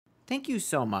Thank you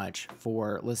so much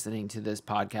for listening to this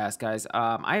podcast, guys.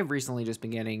 I have recently just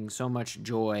been getting so much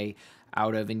joy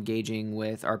out of engaging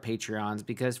with our Patreons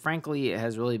because, frankly, it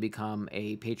has really become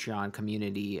a Patreon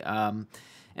community. And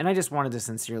I just wanted to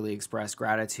sincerely express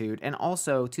gratitude and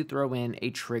also to throw in a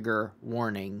trigger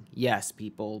warning. Yes,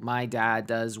 people, my dad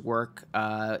does work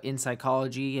in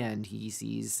psychology and he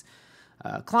sees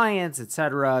clients,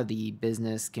 etc. The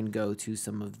business can go to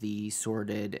some of the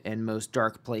sordid and most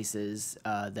dark places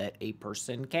that a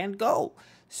person can go.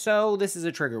 So this is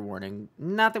a trigger warning.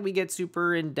 Not that we get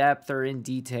super in depth or in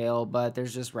detail, but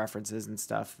there's just references and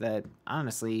stuff that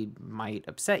honestly might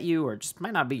upset you or just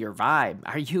might not be your vibe.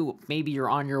 Maybe you're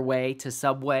on your way to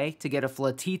Subway to get a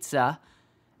flatizza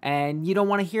and you don't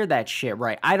want to hear that shit,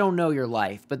 right? I don't know your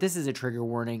life, but this is a trigger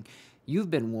warning.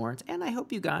 You've been warned, and I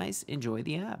hope you guys enjoy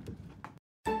the app.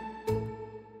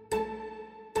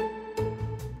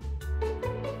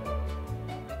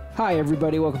 Hi,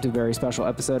 everybody. Welcome to a very special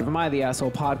episode of Am I the Asshole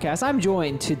podcast. I'm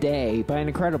joined today by an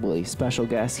incredibly special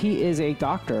guest. He is a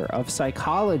doctor of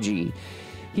psychology.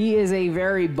 He is a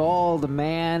very bald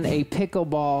man, a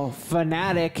pickleball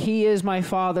fanatic. He is my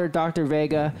father, Dr.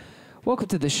 Vega. Welcome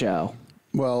to the show.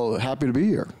 Well, happy to be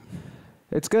here.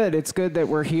 It's good. It's good that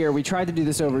we're here. We tried to do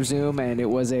this over Zoom, and it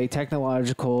was a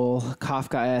technological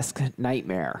Kafkaesque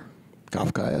nightmare.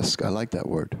 Kafkaesque. I like that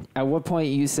word. At what point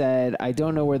you said, I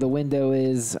don't know where the window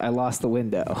is. I lost the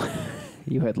window.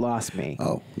 You had lost me.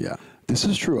 Oh, yeah. This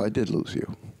is true. I did lose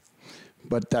you.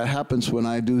 But that happens when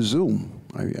I do Zoom.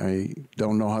 I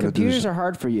don't know how to do Computers are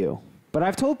hard for you. But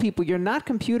I've told people you're not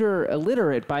computer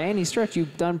illiterate by any stretch.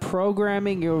 You've done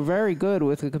programming. You're very good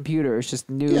with a computer. It's just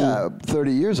new. Yeah,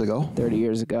 30 years ago. 30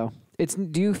 years ago.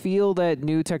 Do you feel that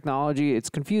new technology, it's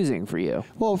confusing for you?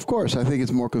 Well, of course. I think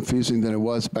it's more confusing than it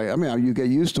was. You get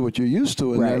used to what you're used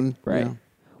to. And Right. You know.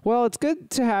 Well, it's good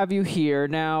to have you here.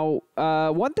 Now,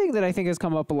 one thing that I think has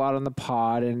come up a lot on the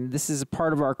pod, and this is a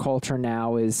part of our culture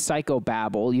now, is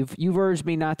psychobabble. You've urged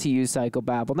me not to use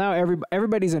psychobabble. Now,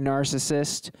 everybody's a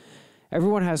narcissist.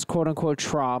 Everyone has quote-unquote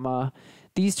trauma.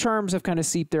 These terms have kind of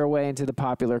seeped their way into the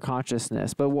popular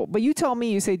consciousness. But you tell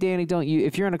me, you say, Danny,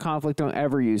 if you're in a conflict, don't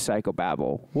ever use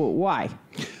psychobabble. Well, why?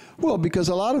 Well, because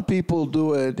a lot of people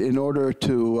do it in order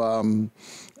to,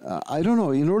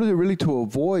 in order really to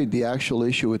avoid the actual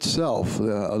issue itself. A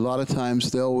lot of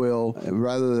times will,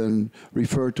 rather than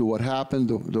refer to what happened,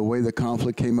 the way the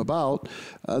conflict came about,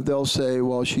 they'll say,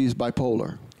 well, she's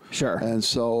bipolar. Sure.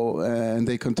 And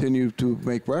they continue to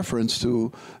make reference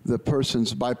to the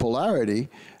person's bipolarity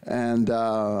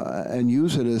and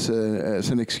use it as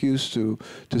an excuse to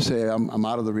say I'm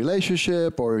out of the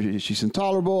relationship, or she's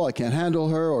intolerable, I can't handle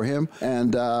her or him,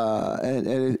 and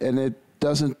it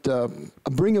doesn't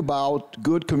bring about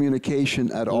good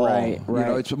communication at all. Right. You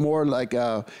know, it's more like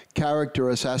a character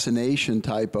assassination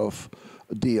type of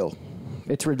deal.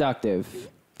 It's reductive.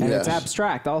 And Yes. it's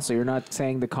abstract also. You're not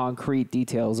saying the concrete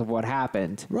details of what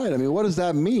happened. Right. I mean, what does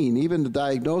that mean? Even the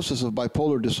diagnosis of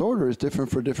bipolar disorder is different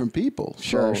for different people.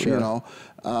 Sure. You know,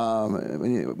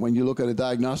 when you look at a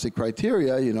diagnostic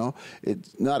criteria, you know,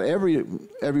 it's not every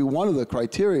one of the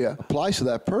criteria applies to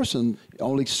that person.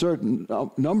 Only certain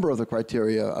number of the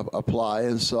criteria apply,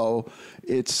 and so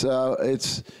it's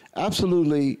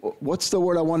absolutely, what's the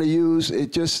word I want to use?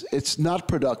 It's not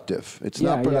productive. It's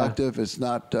not productive. Yeah. It's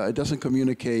not. It doesn't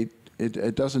communicate.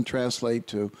 It doesn't translate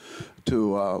to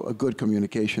a good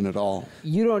communication at all.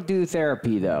 You don't do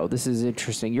therapy, though. This is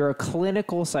interesting. You're a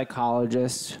clinical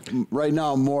psychologist. Right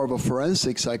now, I'm more of a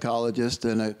forensic psychologist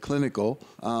than a clinical,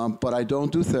 but I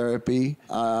don't do therapy.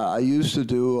 I used to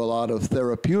do a lot of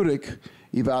therapeutic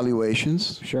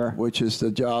evaluations, sure, which is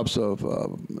the jobs of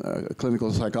a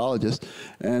clinical psychologist.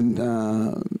 And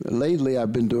lately,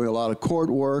 I've been doing a lot of court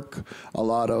work, a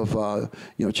lot of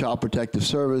child protective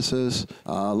services,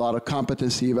 a lot of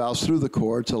competency evals through the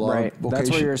courts, a lot of vocation.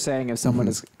 That's what you're saying, if someone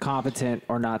is competent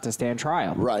or not to stand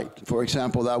trial. Right. For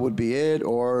example, that would be it,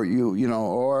 or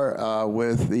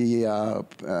with the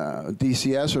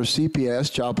DCS or CPS,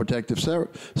 Child Protective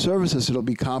Services, it'll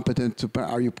be competent to.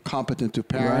 Are you competent to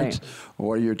parents? Right.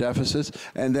 Or your deficits,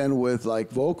 and then with like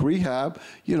voc rehab,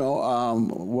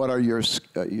 what are your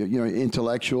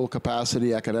intellectual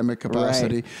capacity, academic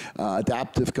capacity,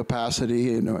 adaptive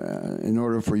capacity, in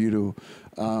order for you to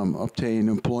obtain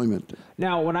employment.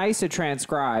 Now, when I used to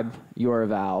transcribe your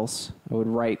evals, I would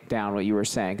write down what you were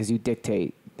saying because you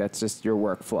dictate. That's just your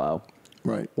workflow.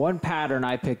 Right. One pattern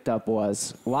I picked up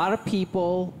was a lot of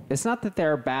people, it's not that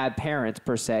they're bad parents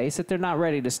per se, it's that they're not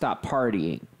ready to stop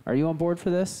partying. Are you on board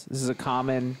for this? This is a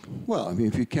common... Well, I mean,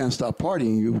 if you can't stop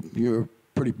partying, you're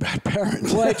pretty bad parent.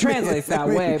 Well, it translates that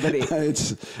way, but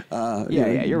it's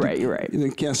you're right.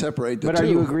 You can't separate the two. But are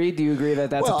you agree? Do you agree that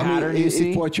that's a pattern you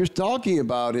see? What you're talking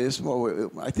about is,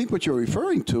 well, I think what you're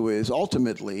referring to is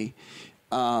ultimately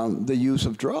the use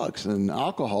of drugs and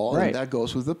alcohol, right. and that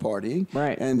goes with the partying,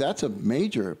 right? And that's a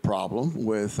major problem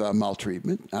with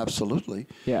maltreatment. Absolutely.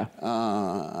 Yeah.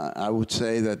 I would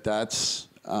say that's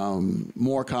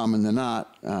more common than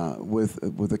not with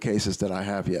the cases that I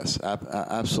have. Yes,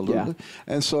 absolutely. Yeah.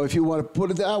 And so, if you want to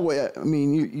put it that way, I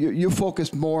mean, you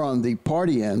focus more on the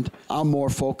party end. I'm more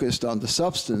focused on the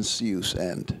substance use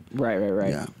end. Right.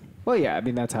 Yeah. Well, yeah, I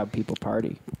mean, that's how people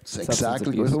party.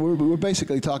 Exactly. We're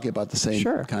basically talking about the same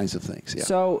kinds of things. Yeah.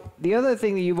 So the other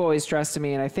thing that you've always stressed to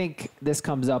me, and I think this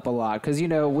comes up a lot, because,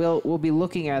 we'll be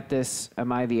looking at this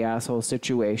am I the asshole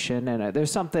situation, and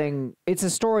there's something, it's a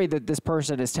story that this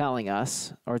person is telling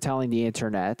us or telling the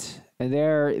internet. And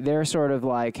they're sort of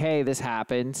like, hey, this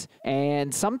happened.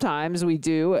 And sometimes we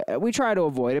try to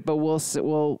avoid it, but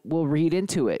we'll read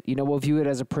into it. We'll view it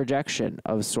as a projection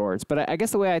of sorts. But I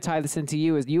guess the way I tie this into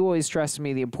you is you always stress to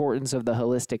me the importance of the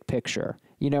holistic picture.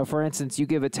 For instance, you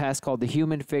give a test called the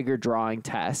human figure drawing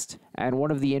test. And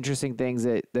one of the interesting things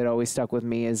that always stuck with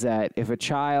me is that if a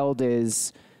child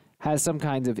has some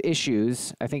kinds of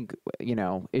issues, I think,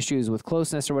 issues with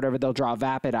closeness or whatever, they'll draw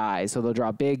vapid eyes. So they'll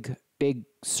draw big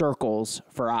circles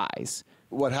for eyes.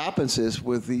 What happens is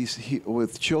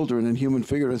with children and human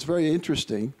figure, it's very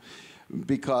interesting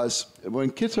because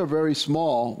when kids are very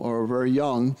small or very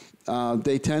young,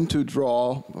 they tend to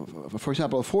draw, for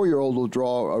example, a 4-year-old will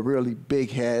draw a really big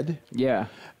head. Yeah.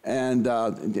 And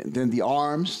then the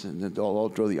arms, and then they'll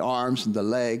draw the arms and the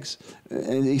legs.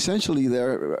 And essentially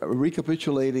they're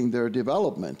recapitulating their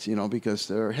development, because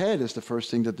their head is the first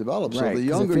thing that develops. Right, so the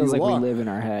younger it feels you like are, we live in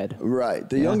our head. Right.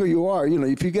 The younger you are,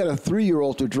 if you get a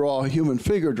 3-year-old to draw a human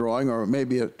figure drawing, or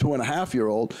maybe a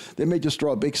 2.5-year-old, they may just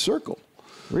draw a big circle.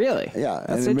 Really? Yeah.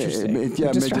 That's and interesting. May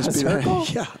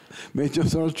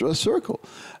just draw a circle.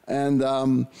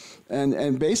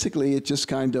 And basically it's just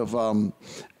kind of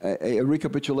a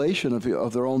recapitulation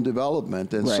of their own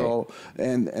development. And so,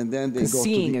 and then they go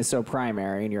seeing is so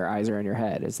primary and your eyes are in your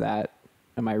head.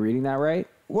 Am I reading that right?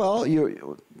 Well, what do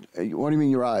you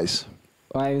mean your eyes?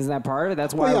 Why isn't that part of it?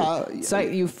 That's why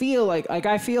you feel like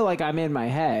I feel like I'm in my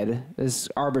head. It's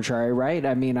arbitrary, right?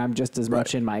 I mean, I'm just as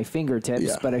much in my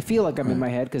fingertips, but I feel like I'm in my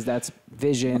head because that's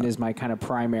vision is my kind of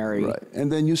primary. Right.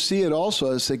 And then you see it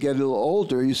also as they get a little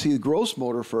older. You see the gross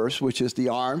motor first, which is the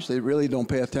arms. They really don't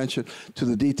pay attention to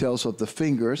the details of the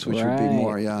fingers, which would be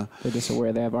more, They're just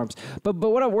aware they have arms. But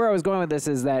where I was going with this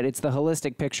is that it's the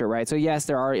holistic picture, right? So yes,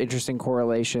 there are interesting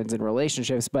correlations in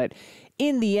relationships, but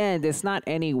in the end, it's not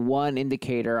any one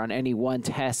indicator on any one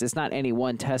test. It's not any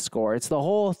one test score. It's the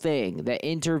whole thing, the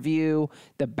interview,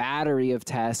 the battery of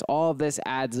tests. All of this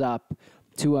adds up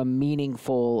to a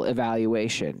meaningful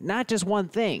evaluation, not just one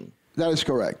thing. That is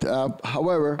correct.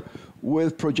 However,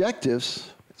 with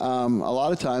projectives, a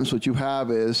lot of times what you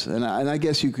have is, and I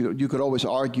guess you could always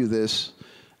argue this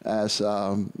as,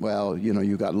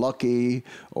 you got lucky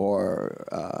or,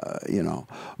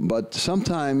 but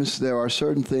sometimes there are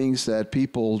certain things that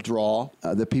people draw,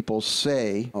 that people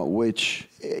say, which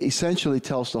essentially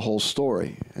tells the whole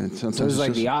story. And sometimes so it's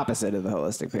like the opposite of the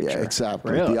holistic picture. Yeah,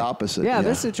 exactly. Really? The opposite. Yeah,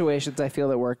 there's situations I feel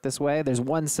that work this way. There's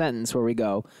one sentence where we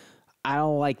go, I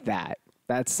don't like that.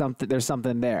 That's something, there's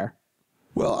something there.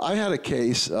 Well, I had a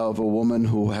case of a woman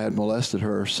who had molested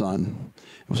her son.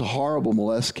 It was a horrible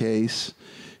molest case.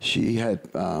 She had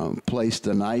placed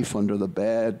a knife under the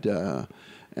bed,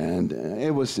 and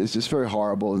it's just very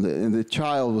horrible. And the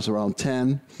child was around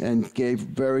 10 and gave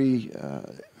very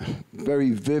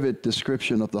vivid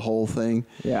description of the whole thing.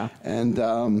 Yeah. And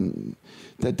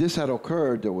that this had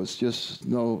occurred, there was just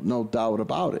no doubt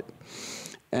about it.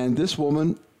 And this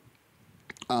woman,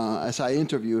 as I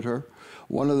interviewed her,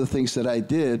 one of the things that I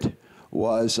did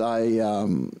was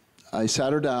I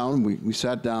sat her down, we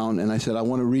sat down, and I said, I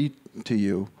want to read to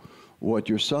you what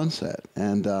your son said,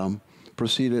 and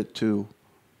proceeded to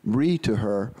read to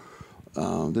her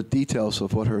the details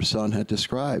of what her son had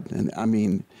described. And I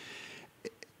mean,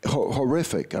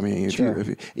 horrific. I mean,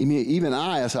 even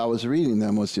I, as I was reading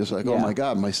them, was just like, oh my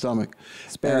God, my stomach.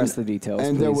 Spare us the details,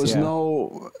 and please.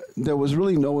 there was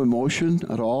really no emotion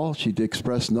at all. She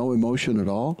expressed no emotion at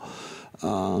all.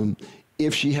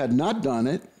 If she had not done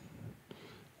it,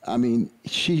 I mean,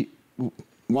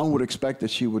 one would expect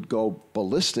that she would go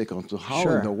ballistic onto how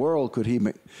in the world could he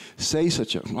say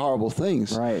such horrible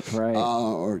things. Right.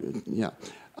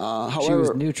 However, she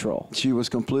was neutral. She was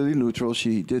completely neutral.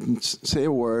 She didn't say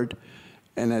a word.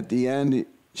 And at the end,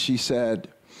 she said,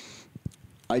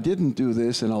 I didn't do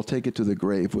this, and I'll take it to the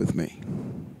grave with me.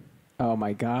 Oh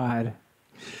my God.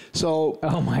 So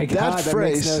oh my God, that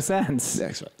makes no sense.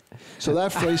 That's right. So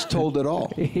that phrase told it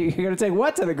all. You're going to take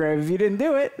what to the grave? If you didn't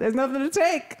do it, there's nothing to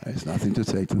take. There's nothing to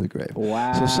take to the grave.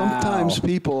 Wow. So sometimes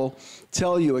people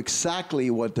tell you exactly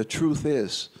what the truth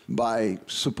is by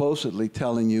supposedly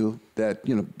telling you that,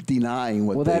 denying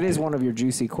what they that is did. one of your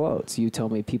juicy quotes. You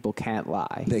told me people can't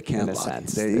lie. They can't in a lie.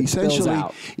 sense. They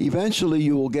eventually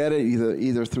you will get it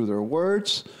either through their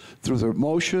words, through their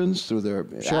emotions, through their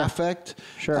affect.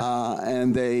 Sure.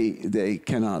 And they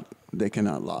cannot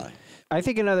lie. I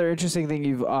think another interesting thing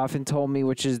you've often told me,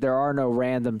 which is there are no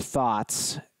random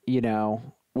thoughts,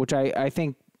 which I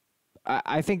think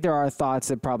there are thoughts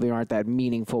that probably aren't that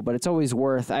meaningful, but it's always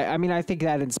worth, I think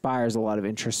that inspires a lot of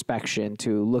introspection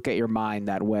to look at your mind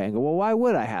that way and go, well, why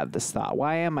would I have this thought?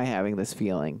 Why am I having this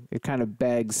feeling? It kind of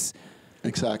begs.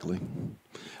 Exactly.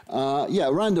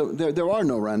 Random. There are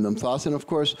no random thoughts. And of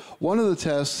course, one of the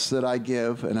tests that I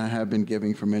give, and I have been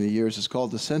giving for many years, is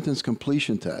called the sentence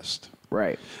completion test.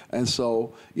 Right. And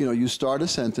so, you start a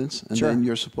sentence, and then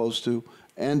you're supposed to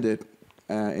end it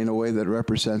in a way that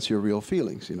represents your real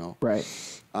feelings, Right.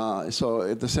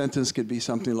 So the sentence could be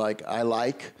something like, I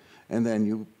like, and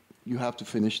then you have to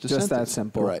finish the sentence. Just that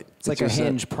simple. Right. It's like a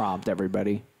Hinge prompt,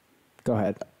 everybody. Go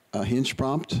ahead. A Hinge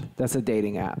prompt? That's a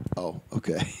dating app. Oh,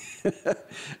 okay.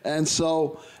 And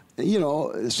so,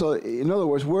 so in other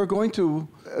words, we're going to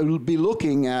be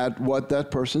looking at what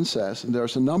that person says. And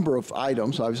there's a number of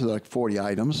items, obviously like 40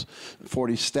 items,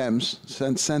 40 stems,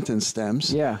 sentence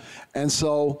stems. Yeah. And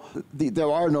so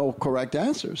there are no correct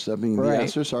answers. I mean, the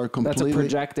answers are completely... That's a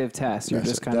projective test. You're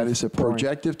just kind that of is a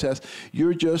projective test.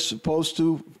 You're just supposed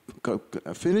to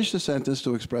finish the sentence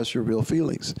to express your real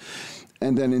feelings.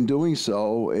 And then in doing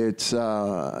so, it's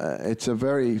a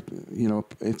very,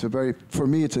 for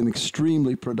me, it's an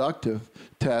extremely productive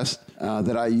test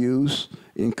that I use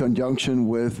in conjunction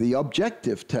with the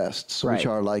objective tests, which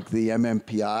are like the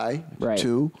MMPI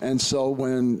 2. And so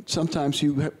when sometimes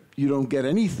you don't get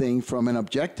anything from an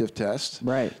objective test,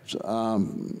 right?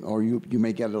 Or you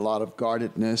may get a lot of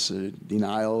guardedness,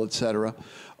 denial, etc.,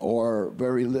 or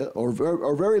very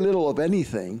little of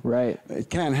anything. Right. It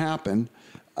can happen.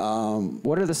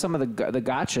 What are some of the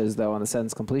gotchas though on the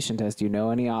sentence completion test? Do you know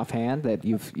any offhand that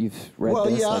you've read? Well,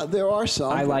 this? yeah, there are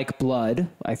some. I like blood.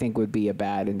 I think would be a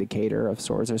bad indicator of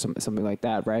sorts, or something like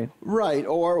that, right? Right,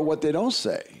 or what they don't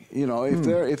say.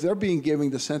 If they're being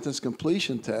given the sentence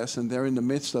completion test and they're in the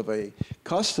midst of a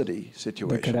custody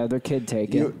situation, they could have their kid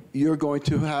taken. You're going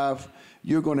to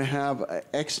have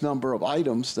X number of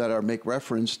items that make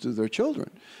reference to their children.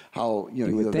 How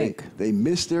either they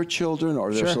miss their children,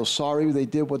 or they're so sorry they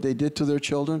did what they did to their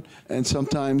children, and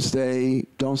sometimes they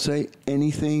don't say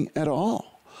anything at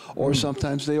all, or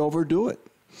sometimes they overdo it.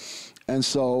 And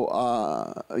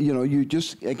so, you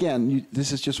just,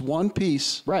 this is just one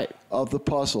piece of the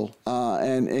puzzle,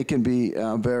 and it can be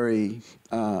very,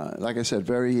 like I said,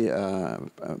 very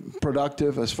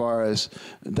productive as far as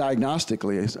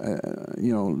diagnostically,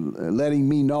 letting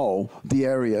me know the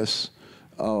areas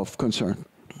of concern.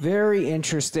 Very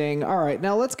interesting. All right,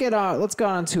 now let's go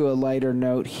on to a lighter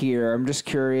note here. I'm just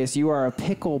curious. You are a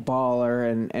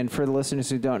pickleballer, and for the listeners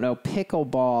who don't know,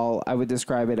 pickleball, I would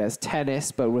describe it as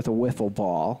tennis, but with a wiffle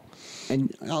ball.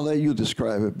 And I'll let you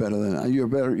describe it better than I.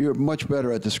 You're much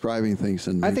better at describing things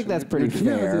than me. I think that's pretty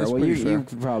fair. That's well, pretty fair. You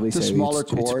could probably say it's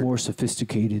more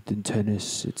sophisticated than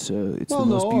tennis. It's the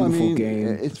most beautiful game.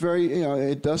 It's very,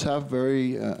 it does have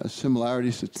very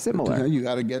similarities. Similar. You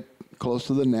got to get close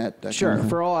to the net. Sure,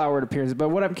 for all outward appearances. But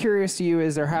what I'm curious to you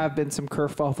is there have been some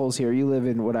kerfuffles here. You live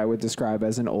in what I would describe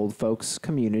as an old folks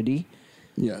community.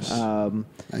 Yes,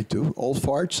 I do. Old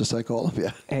farts, as I call them,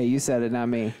 yeah. Hey, you said it, not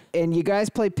me. And you guys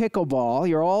play pickleball.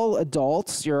 You're all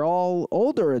adults. You're all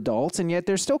older adults, and yet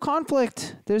there's still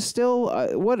conflict. There's still,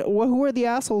 who are the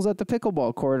assholes at the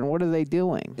pickleball court, and what are they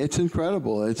doing? It's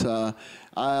incredible. It's,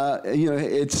 I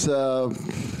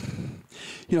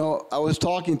was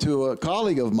talking to a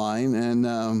colleague of mine,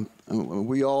 and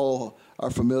we all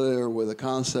are familiar with the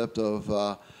concept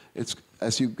of it's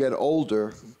as you get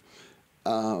older,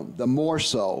 the more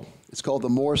so. It's called the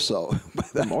more so.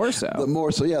 The more so? The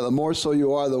more so, yeah. The more so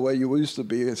you are the way you used to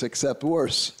be, it's except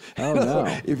worse. Oh, no.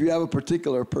 If you have a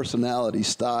particular personality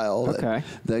style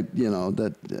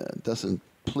that doesn't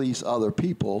please other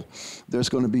people, there's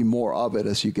going to be more of it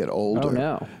as you get older. Oh,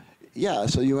 no. Yeah,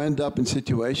 so you end up in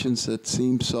situations that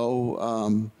seem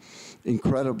so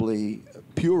incredibly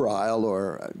puerile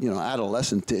or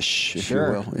adolescent-ish, if you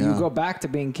will. You go back to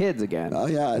being kids again. Oh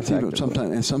yeah, it's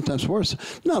even sometimes worse.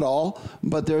 Not all,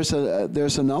 but there's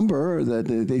a number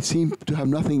that they seem to have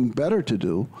nothing better to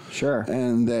do. Sure.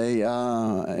 And they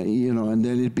and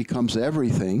then it becomes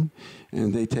everything,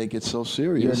 and they take it so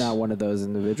serious. You're not one of those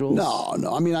individuals?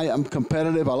 No. I mean, I'm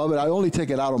competitive. I love it. I only take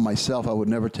it out on myself. I would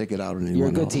never take it out on anyone You're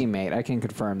a good else. teammate. I can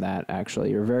confirm that,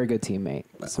 actually. You're a very good teammate.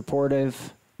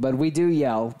 Supportive. But we do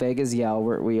yell. Vegas yell.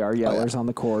 We are yellers on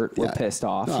the court. We're pissed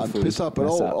off. No, I'm pissed off, but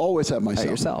always at myself. At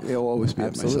yourself. It'll always be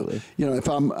Absolutely. at myself. If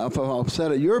I'm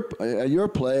upset at your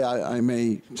play, I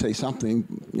may say something,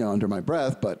 under my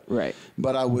breath, but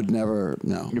I would never.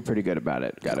 No. You're pretty good about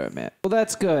it. Got to admit. Well,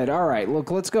 that's good. All right. Look,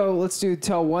 let's go.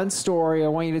 Tell one story. I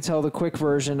want you to tell the quick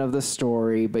version of the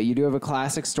story, but you do have a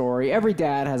classic story. Every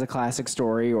dad has a classic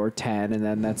story or 10, and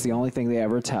then that's the only thing they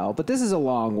ever tell. But this is a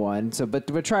long one. So, but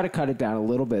try to cut it down a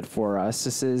little bit for us.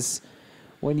 This is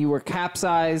when you were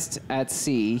capsized at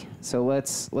sea. So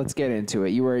let's get into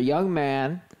it. You were a young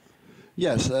man.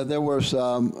 Yes, there was.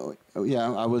 I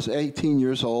was 18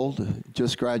 years old,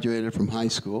 just graduated from high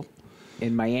school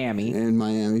in Miami,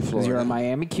 Florida. Because you're a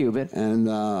Miami Cuban. And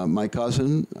my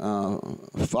cousin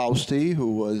Fausti,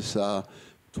 who was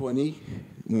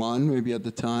 21 maybe at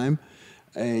the time,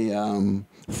 a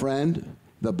friend,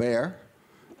 the Bear,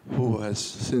 who has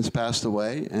since passed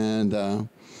away, and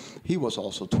he was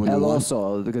also 21. El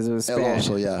Oso, because it was Spanish.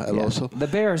 El Oso, yeah, El Oso. The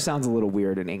Bear sounds a little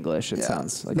weird in English. It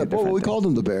sounds like a different we thing. called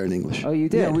him the Bear in English. Oh, you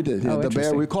did? Yeah, we did. Yeah, Oh, the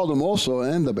Bear. We called him Oso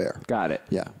and the Bear. Got it.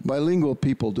 Yeah, bilingual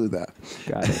people do that.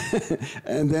 Got it.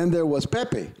 And then there was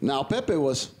Pepe. Now, Pepe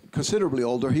was considerably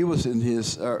older. He was in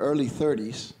his early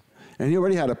 30s. And he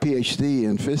already had a PhD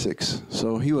in physics,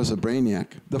 so he was a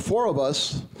brainiac. The four of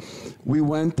us, we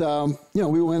went,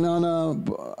 we went on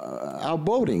out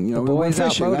boating. We went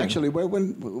fishing. Actually, we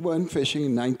went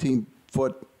fishing,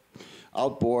 19-foot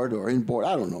outboard or inboard.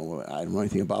 I don't know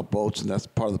anything about boats, and that's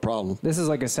part of the problem. This is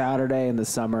like a Saturday in the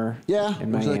summer. Yeah,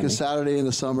 in it was Miami. like a Saturday in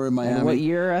the summer in Miami. And what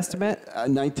year estimate?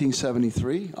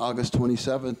 1973, August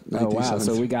 27th, 1973. Oh, wow.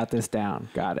 So we got this down.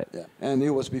 Got it. Yeah. And it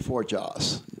was before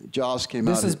Jaws. Jaws came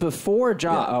out. This is before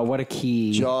Jaws. Yeah. Oh, what a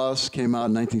key. Jaws came out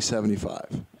in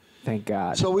 1975. Thank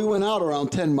God. So we went out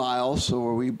around 10 miles,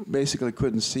 so we basically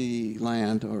couldn't see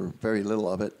land or very little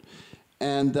of it.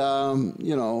 And,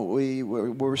 we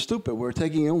were stupid. We were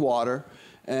taking in water,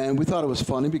 and we thought it was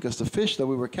funny because the fish that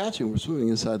we were catching were swimming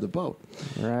inside the boat.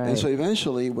 Right. And so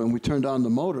eventually, when we turned on the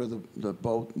motor, the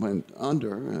boat went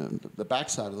under, and the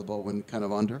backside of the boat went kind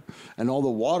of under, and all the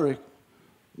water,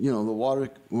 the water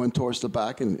went towards the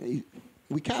back, and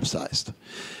we capsized.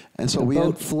 And so the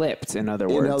boat flipped, in other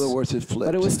words. In other words, it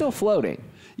flipped. But it was still floating.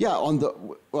 Yeah, when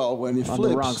it flips. On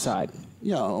the wrong side.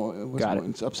 Yeah,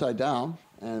 it's upside down.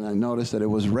 And I noticed that it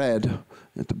was red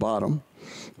at the bottom,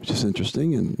 which is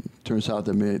interesting. And it turns out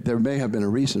there may have been a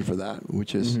reason for that,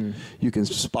 which is you can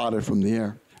spot it from the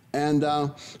air. And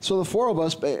so the four of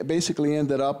us basically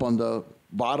ended up on the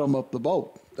bottom of the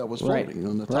boat that was floating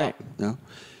on the top. Right. Yeah.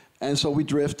 And so we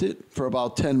drifted for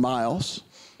about 10 miles.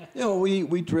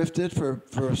 We drifted for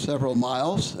several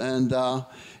miles. And,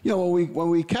 when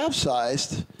we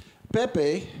capsized,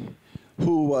 Pepe,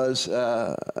 who was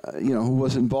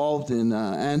involved in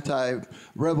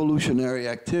anti-revolutionary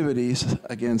activities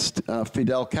against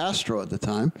Fidel Castro at the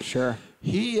time. Sure.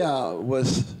 He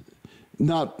was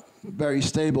not very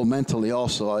stable mentally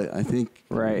also, I think.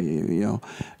 Right.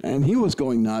 And he was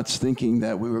going nuts thinking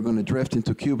that we were going to drift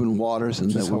into Cuban waters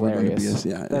and that we were going to be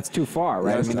That's too far,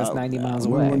 right? That's 90 miles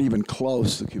away. We weren't even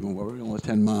close to Cuban water. We were only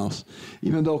 10 miles,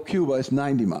 even though Cuba is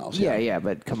 90 miles. Yeah,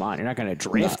 but come on, you're not going to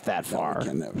drift that far. No, we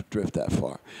can never drift that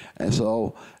far. And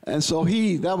so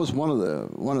that was one of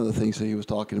the things that he was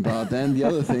talking about. Then the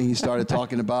other thing he started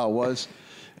talking about was,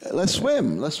 let's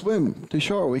swim to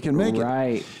shore. We can make it.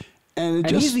 Right. And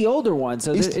he's the older one,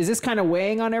 so is this kind of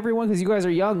weighing on everyone? Because you guys are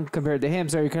young compared to him,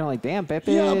 so you're kind of like, damn,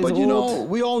 Pepe is but old.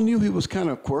 we all knew he was kind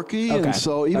of quirky, and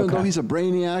so even though he's a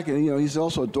brainiac, and he's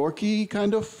also a dorky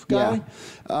kind of guy,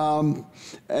 and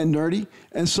nerdy,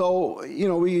 and so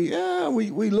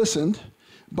we listened,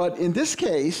 but in this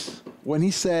case, when he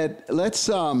said, let's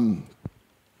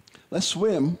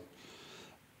swim,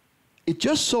 it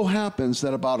just so happens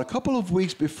that about a couple of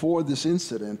weeks before this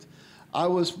incident, I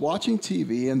was watching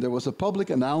TV, and there was a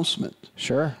public announcement.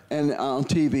 Sure. And on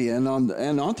TV, and on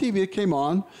TV it came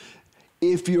on.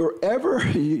 If you're ever,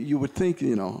 you would think,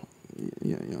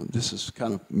 this is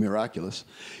kind of miraculous.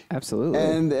 Absolutely.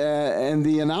 And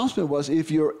the announcement was,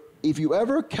 if you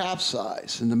ever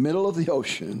capsize in the middle of the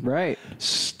ocean, right,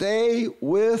 stay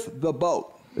with the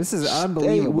boat. This is Stay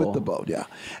unbelievable. with the boat, yeah.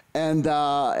 And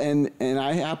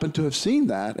I happened to have seen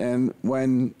that. And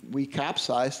when we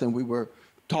capsized and we were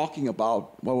talking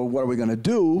about, well, what are we going to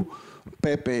do?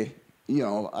 Pepe,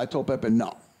 I told Pepe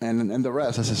no. And the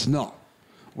rest, I says, no,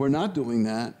 we're not doing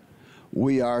that.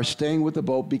 We are staying with the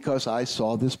boat because I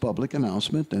saw this public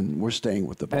announcement, and we're staying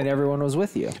with the boat. And everyone was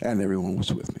with you. And everyone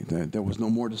was with me. There was no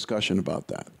more discussion about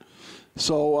that.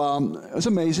 So it was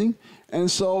amazing.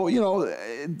 And so,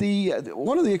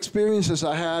 one of the experiences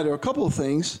I had, or a couple of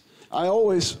things, I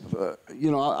always,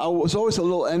 I was always a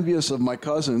little envious of my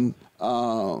cousin,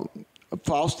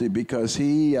 Fausti, because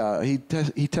he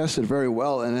tested very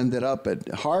well and ended up at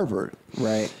Harvard.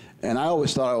 Right. And I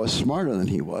always thought I was smarter than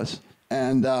he was.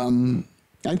 And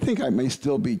I think I may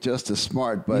still be just as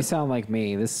smart, but you sound like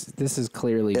me. This is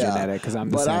clearly genetic because I'm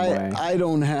the same way. I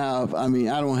don't have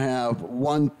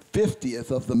 1/50th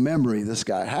of the memory this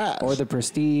guy has, or the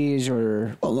prestige,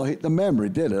 or well, no, the memory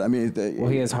did it. I mean,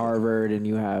 he has Harvard, and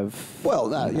you have. Well,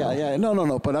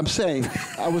 no. But I'm saying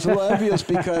I was a little envious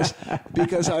because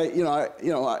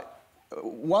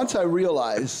once I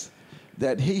realized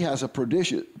that he has a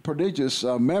prodigious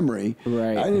memory.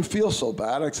 Right. I didn't feel so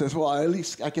bad. I said, well, at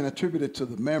least I can attribute it to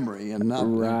the memory and not.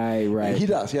 Right. And he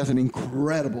does. He has an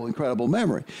incredible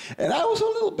memory. And I was a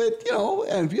little bit,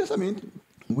 envious. I mean,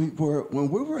 when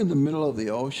we were in the middle of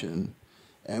the ocean,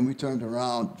 and we turned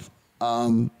around.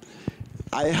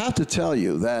 I have to tell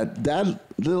you that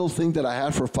little thing that I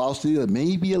had for Fausti, that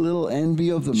maybe a little envy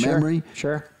of the memory,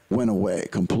 went away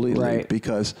completely. Right.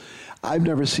 Because I've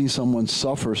never seen someone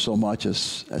suffer so much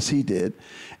as he did.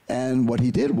 And what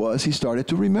he did was he started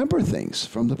to remember things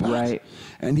from the past. Right.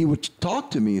 And he would talk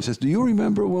to me. He says, do you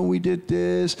remember when we did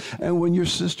this? And when your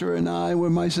sister and I,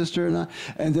 when my sister and I,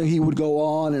 and then he would go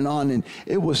on. And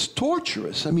it was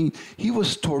torturous. I mean, he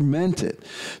was tormented.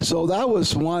 So that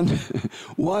was one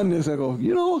is I go,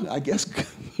 I guess,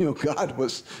 God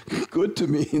was good to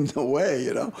me in a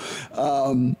way,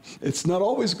 It's not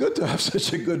always good to have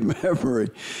such a good memory.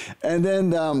 And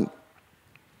then,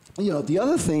 the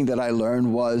other thing that I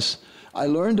learned was I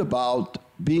learned about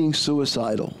being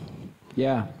suicidal.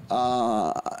 Yeah.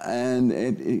 And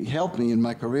it helped me in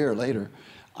my career later.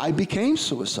 I became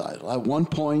suicidal at one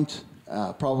point,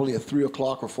 probably at 3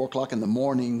 o'clock or 4 o'clock in the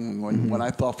morning when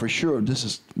I thought for sure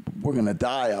we're going to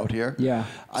die out here. Yeah.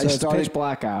 So it's pitch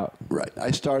black out. Right.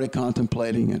 I started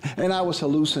contemplating it. And I was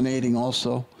hallucinating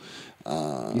also.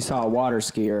 You saw a water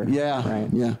skier. Yeah. Right.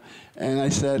 Yeah. And I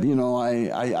said,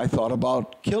 I thought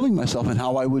about killing myself and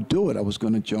how I would do it. I was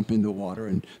going to jump into water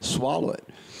and swallow it.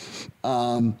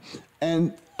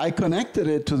 And I connected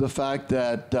it to the fact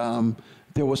that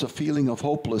there was a feeling of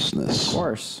hopelessness. Of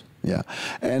course. Yeah.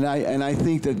 And I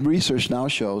think that research now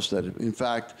shows that, in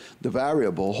fact, the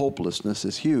variable hopelessness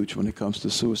is huge when it comes to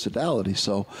suicidality.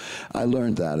 So I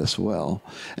learned that as well.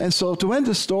 And so to end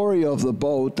the story of the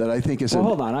boat that I think is... Well,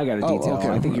 hold on. I got a detail. Okay.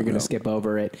 I think you're going to skip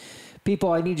over it.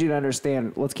 People, I need you to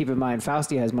understand, let's keep in mind,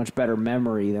 Fausti has much better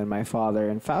memory than my father.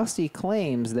 And Fausti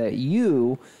claims that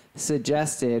you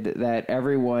suggested that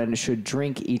everyone should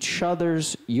drink each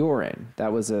other's urine.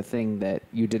 That was a thing that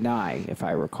you deny, if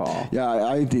I recall. Yeah,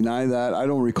 I deny that. I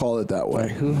don't recall it that way.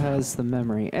 But who has the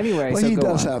memory? Anyway, well, so he go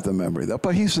does on. have the memory, though.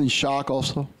 But he's in shock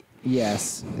also.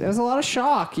 Yes. There's a lot of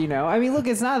shock, I mean, look,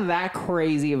 it's not that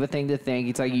crazy of a thing to think.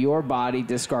 It's like your body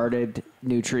discarded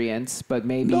nutrients, but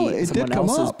maybe someone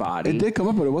else's body. It did come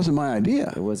up, but it wasn't my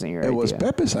idea. It wasn't your idea. It was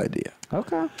Pepe's idea.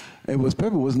 Okay. It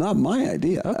was not my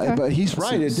idea. Okay. But he's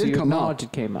right. It did come up.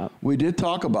 It came up. We did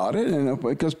talk about it, and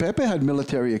because Pepe had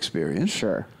military experience.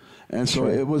 Sure. And so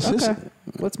it was his.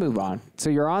 Let's move on.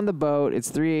 So you're on the boat. It's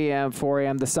 3 a.m., 4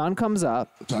 a.m. The sun comes up.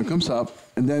 Sun comes up,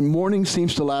 and then morning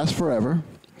seems to last forever.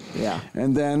 Yeah.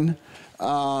 And then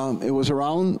it was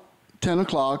around 10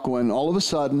 o'clock when all of a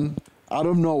sudden, out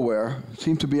of nowhere,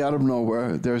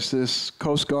 there's this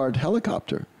Coast Guard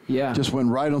helicopter. Yeah. Just went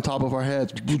right on top of our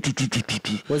heads.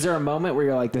 Was there a moment where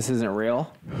you're like, this isn't real?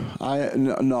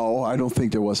 No, I don't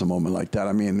think there was a moment like that.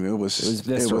 I mean, it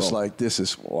was like, this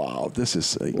is, wow.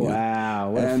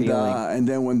 Wow, what a feeling. And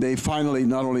then when they finally,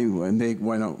 not only when they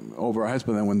went over our heads,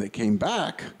 but then when they came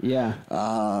back,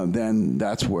 then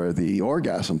that's where the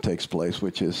orgasm takes place,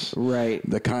 which is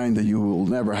the kind that you will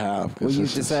never have. Well, you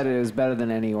decided it was better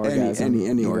than any orgasm.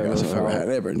 Any orgasm I've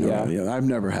ever had. Yeah. I've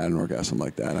never had an orgasm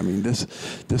like that. I mean, this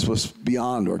was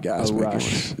beyond orgasmic. A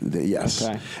rush. Yes.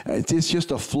 Okay. It's just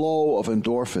a flow of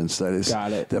endorphins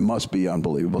that must be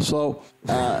unbelievable. So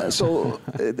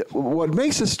what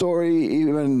makes the story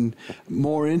even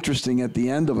more interesting at the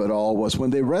end of it all was when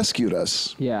they rescued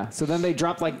us. Yeah. So then they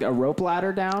dropped like a rope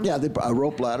ladder down? Yeah, a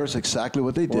rope ladder is exactly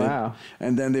what they did. Wow.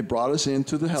 And then they brought us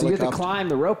into the So helicopter. you have to climb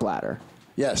the rope ladder.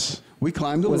 Yes. We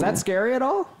climbed a Was little. that scary at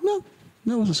all? No.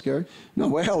 No, it wasn't scary. No,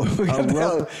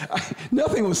 well,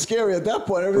 nothing was scary at that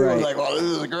point. Everyone was like, well, this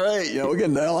is great. We're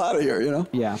getting the hell out of here,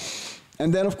 Yeah.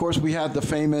 And then, of course, we had the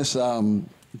famous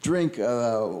drink.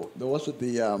 What's it?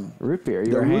 The root beer.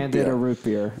 You were handed a root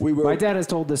beer. My dad has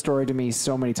told this story to me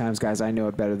so many times, guys. I know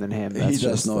it better than him. He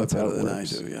does know it better than I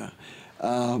do,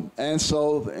 yeah. And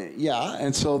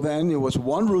so then it was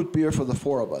one root beer for the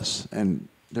four of us. And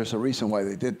there's a reason why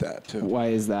they did that, too. Why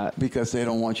is that? Because they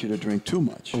don't want you to drink too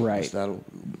much. Right. That'll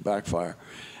backfire.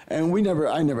 And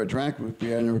I never drank root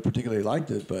beer. I never particularly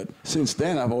liked it. But since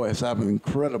then, I've always had an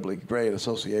incredibly great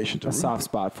association to root beer. A soft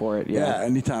spot for it, yeah. Yeah,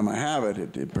 anytime I have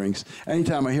it, it brings...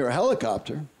 Anytime I hear a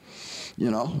helicopter,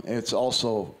 it's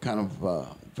also kind of a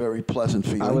very pleasant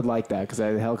feeling. I would like that because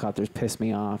the helicopters piss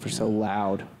me off. They're so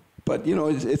loud. But,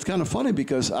 it's kind of funny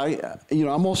because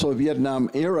I'm also a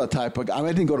Vietnam era type of guy. I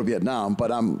didn't go to Vietnam,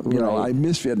 but I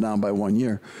missed Vietnam by 1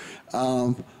 year.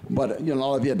 But, a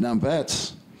lot of Vietnam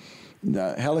vets,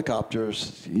 the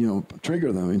helicopters,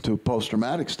 trigger them into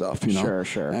post-traumatic stuff,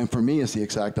 Sure. And for me, it's the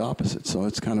exact opposite. So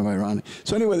it's kind of ironic.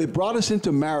 So anyway, they brought us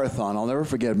into Marathon. I'll never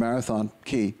forget Marathon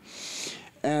Key.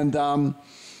 And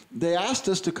they asked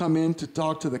us to come in to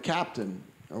talk to the captain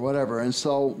or whatever. And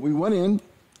so we went in.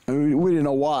 We didn't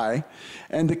know why.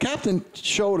 And the captain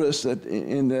showed us that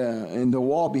in the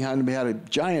wall behind him, he had a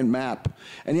giant map.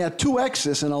 And he had 2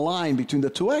 X's and a line between the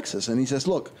 2 X's. And he says,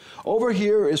 look, over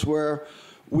here is where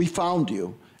we found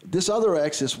you. This other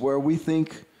X is where we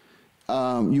think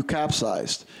you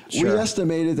capsized. Sure. We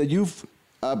estimated that you've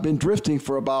been drifting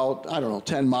for about,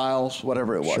 10 miles,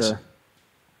 whatever it was. Sure.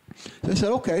 They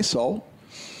said, okay, so.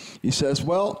 He says,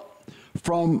 well,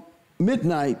 from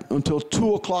midnight until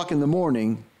 2 o'clock in the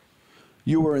morning,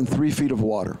 you were in 3 feet of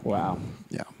water. Wow.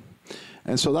 Yeah.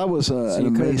 And so that was so you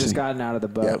amazing. could have just gotten out of the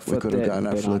boat. Yeah, we could have gotten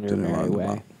out, flipped it around the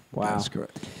boat. Wow. That's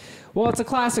correct. Well, it's a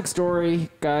classic story,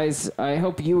 guys. I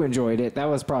hope you enjoyed it. That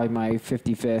was probably my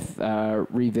 55th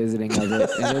revisiting of it,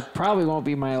 and it probably won't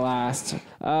be my last.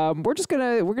 We're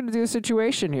gonna do a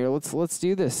situation here. Let's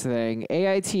do this thing.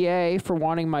 AITA for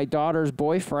wanting my daughter's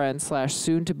boyfriend /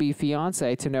 soon to be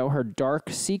fiance to know her dark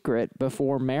secret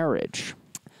before marriage.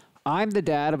 I'm the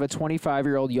dad of a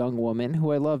 25-year-old young woman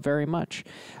who I love very much.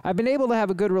 I've been able to have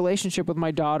a good relationship with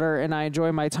my daughter, and I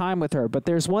enjoy my time with her. But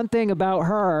there's one thing about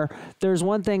her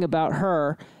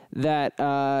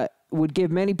that would give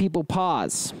many people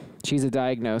pause. She's a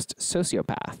diagnosed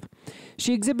sociopath.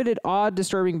 She exhibited odd,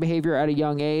 disturbing behavior at a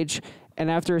young age, and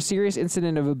after a serious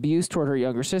incident of abuse toward her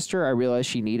younger sister, I realized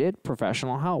she needed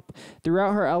professional help.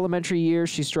 Throughout her elementary years,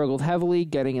 she struggled heavily,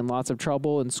 getting in lots of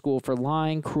trouble in school for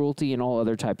lying, cruelty, and all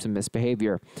other types of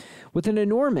misbehavior. With an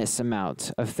enormous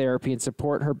amount of therapy and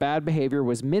support, her bad behavior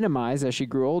was minimized as she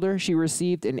grew older. She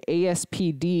received an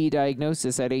ASPD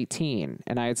diagnosis at 18,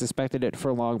 and I had suspected it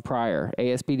for long prior.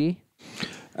 ASPD?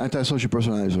 Antisocial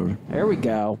personality disorder. There we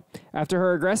go. After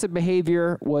her aggressive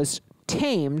behavior was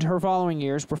tamed, her following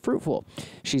years were fruitful.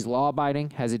 She's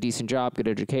law-abiding, has a decent job, good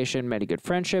education, many good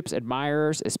friendships,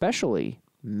 admirers, especially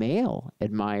male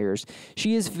admirers.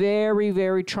 She is very,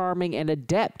 very charming and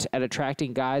adept at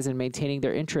attracting guys and maintaining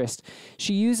their interest.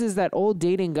 She uses that old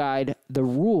dating guide, The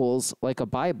Rules, like a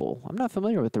Bible. I'm not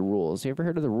familiar with The Rules. You ever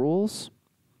heard of The Rules?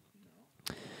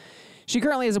 She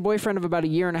currently has a boyfriend of about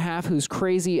 1.5 years who's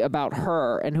crazy about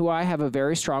her and who I have a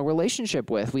very strong relationship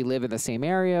with. We live in the same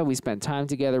area. We spend time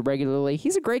together regularly.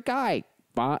 He's a great guy,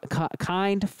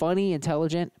 kind, funny,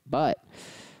 intelligent, but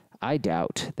I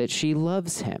doubt that she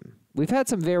loves him. We've had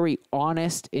some very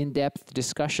honest, in-depth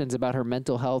discussions about her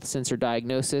mental health since her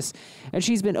diagnosis, and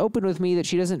she's been open with me that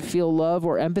she doesn't feel love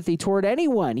or empathy toward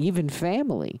anyone, even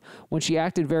family. When she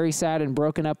acted very sad and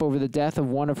broken up over the death of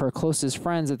one of her closest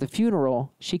friends at the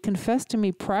funeral, she confessed to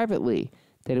me privately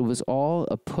that it was all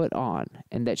a put on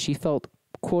and that she felt,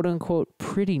 quote-unquote,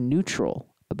 pretty neutral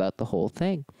about the whole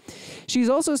thing. She's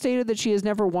also stated that she has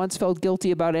never once felt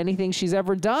guilty about anything she's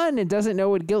ever done and doesn't know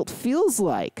what guilt feels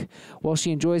like. While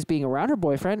she enjoys being around her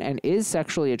boyfriend and is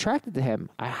sexually attracted to him,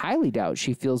 I highly doubt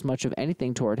she feels much of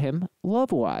anything toward him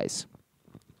love-wise.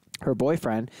 Her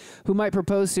boyfriend, who might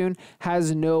propose soon,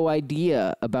 has no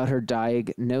idea about her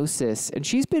diagnosis, and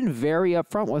she's been very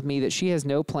upfront with me that she has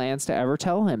no plans to ever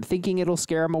tell him, thinking it'll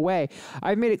scare him away.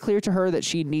 I've made it clear to her that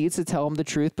she needs to tell him the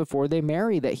truth before they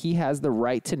marry, that he has the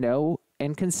right to know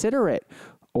and consider it,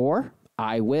 or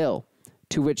I will.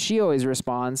 To which she always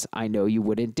responds, I know you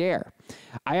wouldn't dare.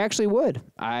 I actually would.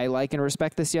 I like and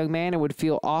respect this young man and would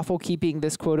feel awful keeping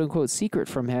this quote-unquote secret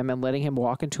from him and letting him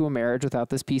walk into a marriage without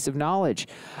this piece of knowledge.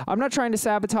 I'm not trying to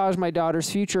sabotage my daughter's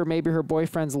future. Maybe her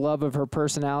boyfriend's love of her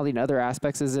personality and other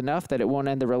aspects is enough that it won't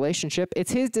end the relationship.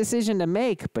 It's his decision to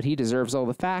make, but he deserves all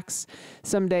the facts.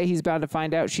 Someday he's bound to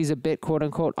find out she's a bit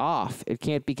quote-unquote off. It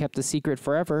can't be kept a secret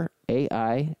forever.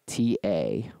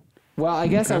 AITA. Well, I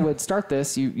guess I would start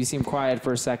this. You seem quiet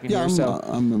for a second here.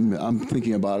 I'm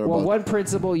thinking about it. Well, one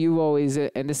principle you always,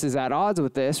 and this is at odds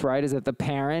with this, right, is that the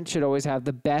parent should always have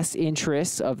the best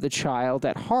interests of the child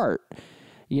at heart,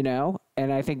 you know?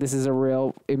 And I think this is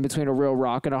in between a real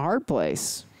rock and a hard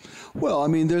place. Well, I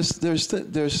mean, there's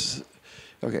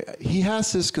okay, he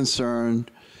has this concern.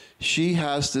 She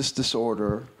has this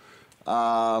disorder.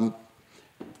 The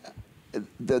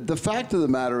fact of the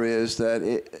matter is that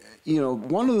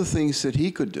one of the things that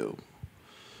he could do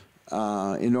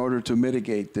in order to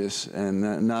mitigate this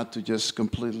and not to just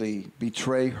completely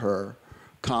betray her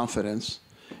confidence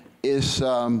is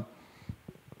to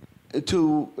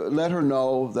let her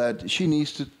know that she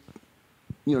needs to,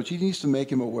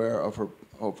 make him aware of her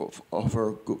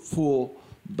full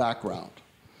background.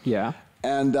 Yeah.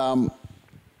 And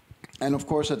of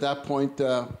course, at that point,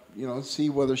 see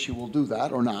whether she will do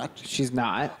that or not. She's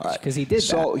not, because he did that.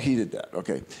 So he did that,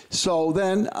 okay. So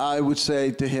then I would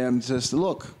say to him,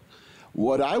 look,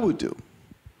 what I would do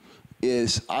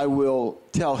is I will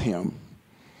tell him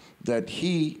that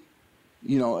he,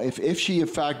 if she in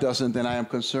fact doesn't, then I am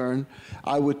concerned.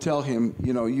 I would tell him,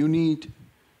 you need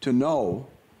to know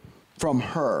from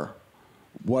her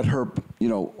what her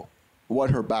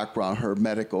background, her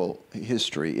medical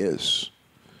history is,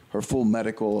 her full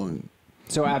medical and.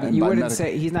 So you wouldn't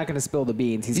say he's not going to spill the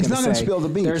beans. He's not going to spill the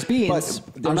beans. There's beans.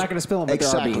 I'm not going to spill them, but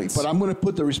there are beans. But I'm going to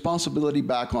put the responsibility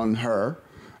back on her,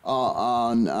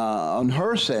 on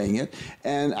her saying it.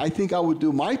 And I think I would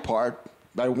do my part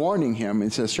by warning him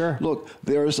and says, sure, look,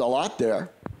 there's a lot there,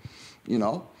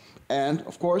 And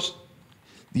of course,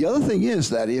 the other thing is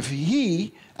that if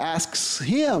he asks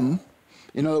him,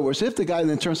 in other words, if the guy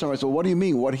then turns around and says, well, what do you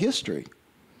mean? What history?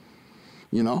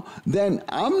 Then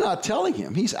I'm not telling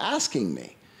him. He's asking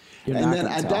me. And then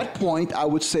at that point, I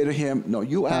would say to him, no,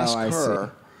 you ask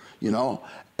her,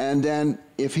 and then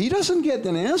if he doesn't get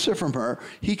an answer from her,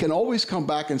 he can always come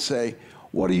back and say,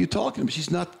 what are you talking about?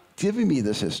 She's not giving me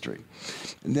this history.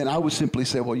 And then I would simply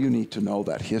say, well, you need to know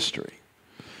that history.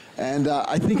 And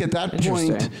I think at that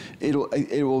point, it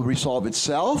will resolve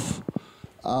itself.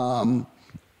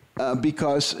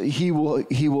 Because he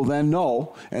will then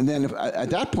know, and then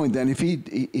at that point, then if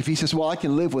he says, well, I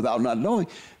can live without not knowing,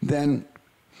 then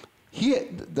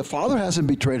the father hasn't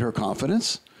betrayed her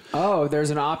confidence. Oh,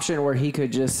 there's an option where he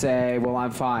could just say, well,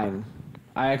 I'm fine.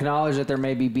 I acknowledge that there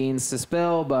may be beans to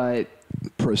spill, but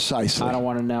precisely, I don't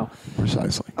want to know.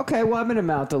 Precisely. Okay, well, I'm going to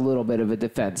mount a little bit of a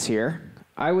defense here.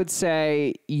 I would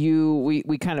say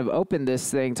we kind of opened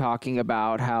this thing talking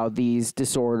about how these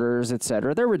disorders, et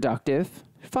cetera, they're reductive.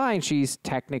 Fine, she's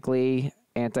technically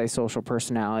antisocial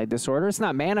personality disorder. It's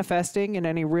not manifesting in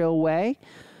any real way.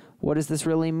 What does this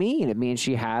really mean? It means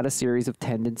she had a series of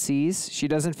tendencies. She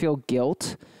doesn't feel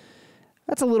guilt.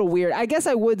 That's a little weird. I guess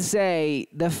I would say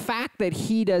the fact that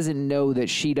he doesn't know that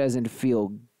she doesn't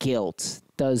feel guilt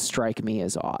does strike me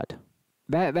as odd.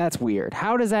 That's weird.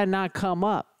 How does that not come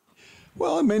up?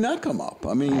 Well, it may not come up.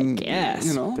 I mean, I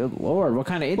guess. Good Lord, what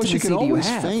kind of intimacy do you have? Well, she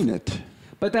can always feign it.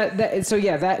 But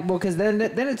because then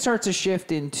it starts to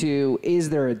shift into, is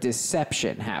there a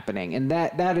deception happening? And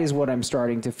that is what I'm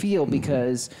starting to feel,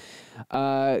 because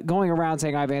going around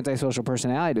saying I have antisocial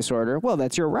personality disorder, well,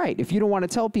 that's your right. If you don't want to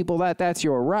tell people that, that's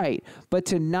your right. But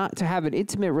to have an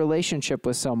intimate relationship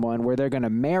with someone where they're going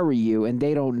to marry you and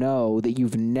they don't know that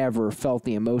you've never felt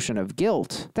the emotion of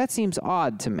guilt, that seems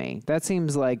odd to me. That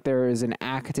seems like there is an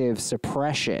active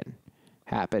suppression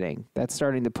happening. That's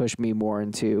starting to push me more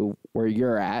into where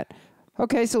you're at.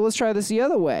 Okay, so let's try this the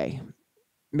other way.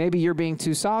 Maybe you're being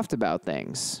too soft about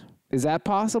things. Is that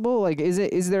possible? Like,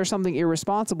 is there something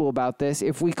irresponsible about this?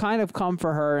 If we kind of come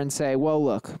for her and say, well,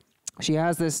 look, she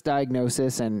has this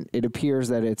diagnosis and it appears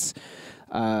that it's,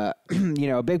 a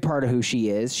big part of who she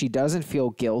is. She doesn't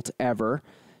feel guilt ever.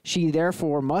 She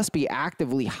therefore must be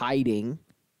actively hiding.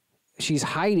 She's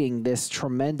hiding this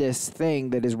tremendous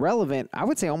thing that is relevant, I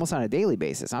would say, almost on a daily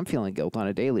basis. I'm feeling guilt on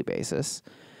a daily basis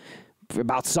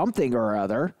about something or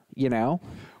other,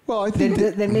 Well, I think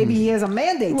then maybe he has a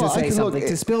mandate to say something,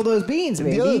 to spill those beans,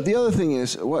 maybe. The other thing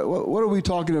is, what are we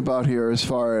talking about here as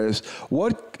far as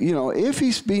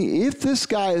if this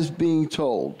guy is being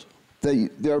told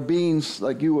there are beings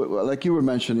like you were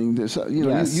mentioning. This,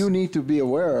 Yes. you need to be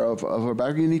aware of her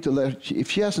background. You need to if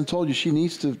she hasn't told you, she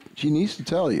needs to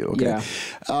tell you. Okay. Yeah.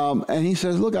 And he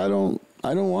says, look, I don't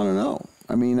want to know.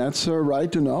 I mean, that's her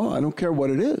right to know. I don't care what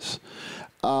it is.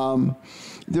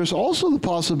 There's also the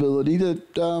possibility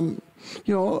that.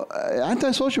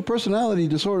 Antisocial personality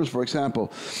disorders, for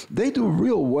example, they do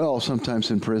real well sometimes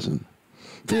in prison.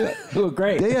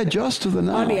 Great. They adjust to the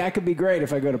now. Honey, I could be great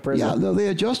if I go to prison. Yeah, no, they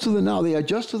adjust to the now. They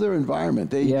adjust to their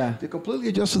environment. They completely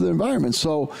adjust to their environment.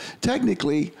 So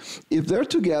technically, if they're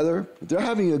together, they're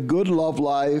having a good love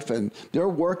life, and they're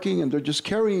working, and they're just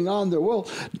carrying on their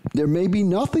world, there may be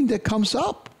nothing that comes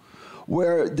up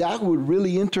where that would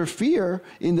really interfere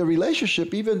in the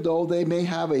relationship, even though they may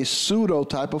have a pseudo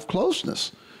type of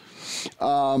closeness.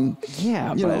 Good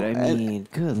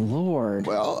Lord.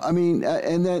 Well, I mean,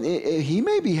 and then he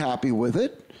may be happy with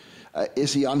it.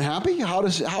 Is he unhappy? How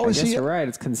is he? You're right.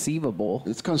 It's conceivable.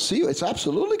 It's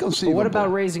absolutely conceivable. But what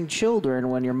about raising children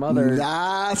when your mother?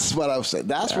 That's what I was saying.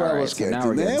 That's where I was getting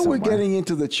to. Then we're getting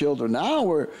into the children.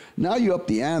 Now you up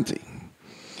the ante.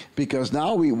 Because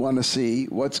now we want to see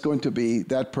what's going to be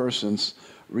that person's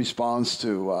response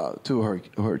to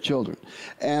her children.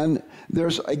 And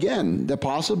there's, again, the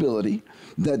possibility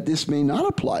that this may not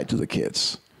apply to the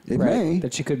kids. It may.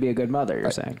 That she could be a good mother,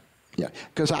 you're saying. Yeah,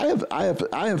 because I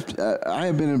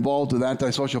have been involved with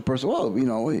antisocial person.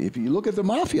 Well, if you look at the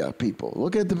mafia people,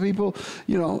 look at the people,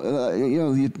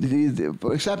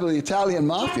 except the Italian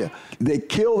mafia, they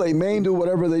kill, they maim, do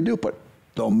whatever they do, but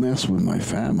don't mess with my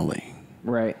family.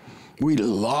 Right. We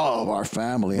love our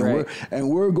family, and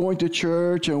we're going to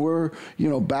church, and we're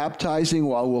baptizing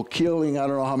while we're killing I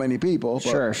don't know how many people.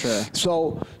 But, sure.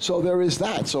 So there is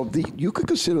that. So you could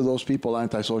consider those people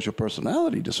antisocial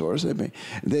personality disorders. They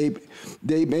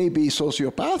may be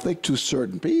sociopathic to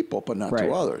certain people, but not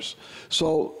to others.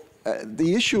 So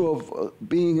the issue of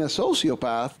being a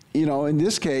sociopath, in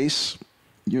this case.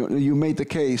 You made the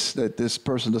case that this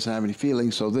person doesn't have any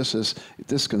feelings, so this is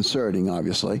disconcerting,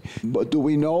 obviously. But do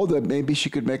we know that maybe she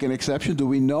could make an exception? Do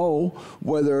we know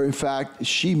whether, in fact,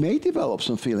 she may develop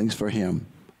some feelings for him,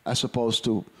 as opposed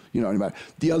to, anybody?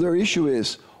 The other issue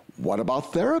is, what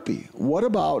about therapy? What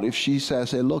about if she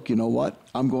says, hey, look, you know what?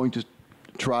 I'm going to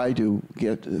try to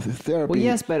get therapy. Well,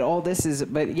 yes, but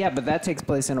that takes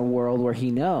place in a world where he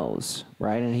knows,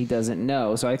 right? And he doesn't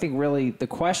know. So I think really the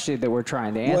question that we're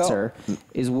trying to answer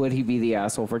is, would he be the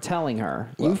asshole for telling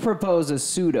her? You've proposed a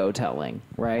pseudo-telling,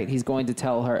 right? He's going to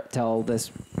tell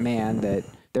this man that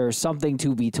there's something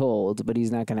to be told, but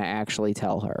he's not going to actually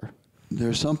tell her.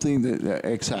 There's something that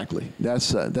exactly.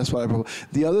 That's what I propose.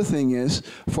 The other thing is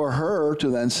for her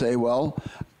to then say, well,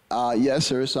 yes,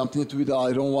 there is something to be done.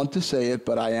 I don't want to say it,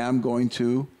 but I am going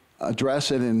to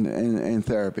address it in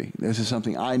therapy. This is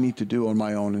something I need to do on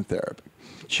my own in therapy.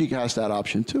 She has that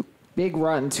option too. Big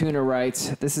Rotten Tuna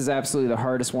writes, this is absolutely the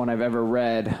hardest one I've ever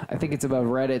read. I think it's above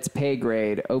Reddit's pay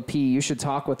grade. OP, you should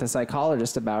talk with a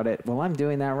psychologist about it. Well, I'm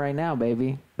doing that right now,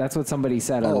 baby. That's what somebody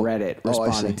said on Reddit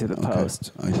responding to the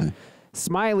post. I see.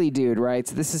 Smiley Dude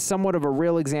writes, this is somewhat of a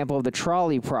real example of the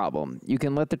trolley problem. You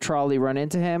can let the trolley run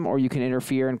into him, or you can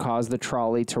interfere and cause the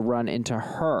trolley to run into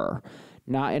her.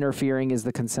 Not interfering is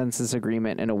the consensus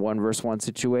agreement in a 1-versus-1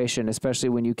 situation, especially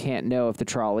when you can't know if the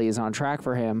trolley is on track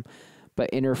for him. But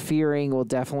interfering will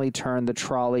definitely turn the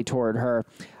trolley toward her.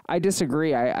 I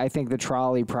disagree. I think the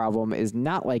trolley problem is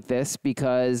not like this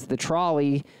because the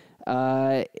trolley,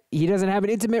 he doesn't have an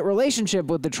intimate relationship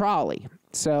with the trolley.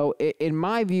 So in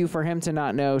my view, for him to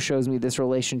not know shows me this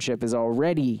relationship is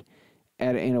already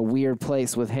in a weird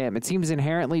place with him. It seems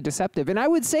inherently deceptive. And I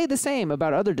would say the same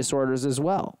about other disorders as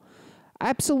well.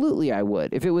 Absolutely, I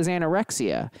would. If it was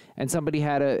anorexia and somebody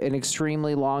had an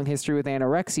extremely long history with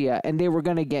anorexia and they were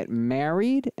going to get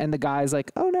married and the guy's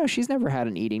like, oh, no, she's never had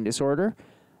an eating disorder,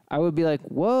 I would be like,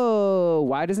 whoa,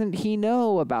 why doesn't he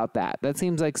know about that? That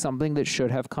seems like something that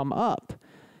should have come up.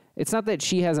 It's not that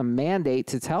she has a mandate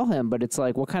to tell him, but it's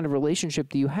like, what kind of relationship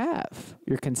do you have?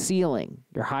 You're concealing,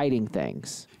 you're hiding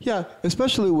things. Yeah,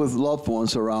 especially with loved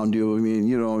ones around you. I mean,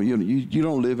 you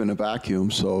don't live in a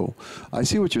vacuum, so I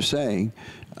see what you're saying.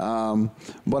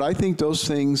 But I think those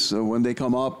things, when they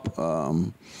come up,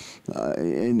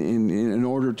 in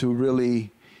order to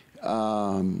really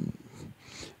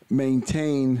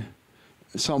maintain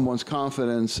someone's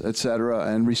confidence, etc.,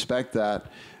 and respect that,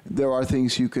 there are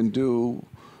things you can do.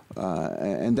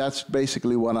 And that's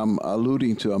basically what I'm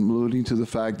alluding to. I'm alluding to the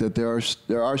fact that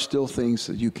there are still things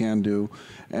that you can do,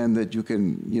 and that you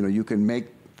can make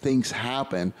things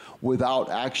happen without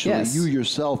actually Yes. you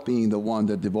yourself being the one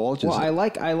that divulges Well,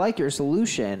 it. I like your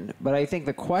solution, but I think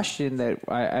the question that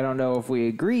I don't know if we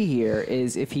agree here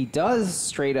is if he does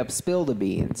straight up spill the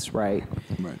beans, right?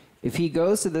 Right. If he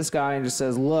goes to this guy and just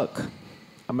says, look,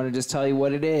 I'm going to just tell you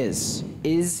what it is.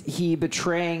 Is he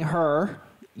betraying her?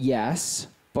 Yes,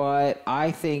 but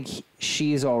I think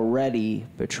she's already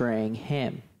betraying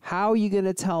him. How are you going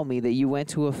to tell me that you went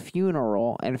to a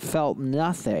funeral and felt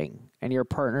nothing and your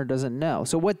partner doesn't know?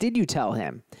 So what did you tell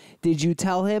him? Did you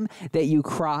tell him that you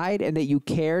cried and that you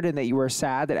cared and that you were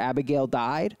sad that Abigail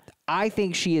died? I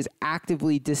think she is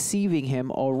actively deceiving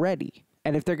him already.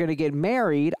 And if they're going to get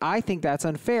married, I think that's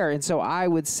unfair. And so I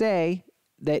would say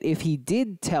that if he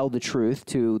did tell the truth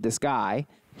to this guy,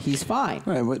 he's fine.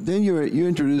 Right, but then you're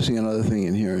introducing another thing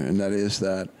in here, and that is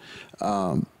that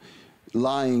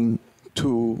lying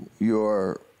to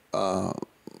your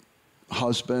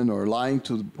husband or lying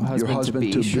to your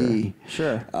husband to be.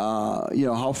 Sure.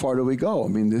 How far do we go? I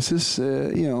mean, this is,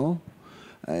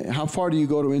 how far do you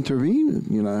go to intervene?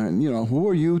 And who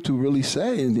are you to really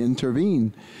say and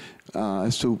intervene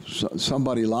as to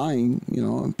somebody lying?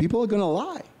 People are going to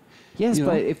lie. Yes,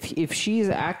 but if she's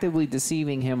actively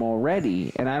deceiving him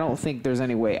already, and I don't think there's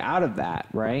any way out of that,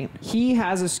 right? He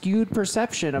has a skewed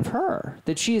perception of her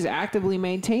that she is actively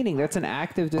maintaining. That's an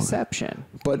active deception.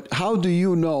 But how do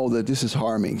you know that this is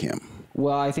harming him?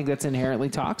 Well, I think that's inherently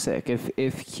toxic.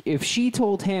 If she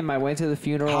told him, I went to the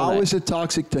funeral. How is it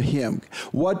toxic to him?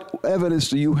 What evidence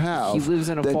do you have? He lives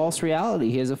in a false reality.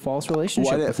 He has a false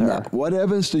relationship with her. What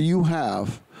evidence do you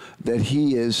have that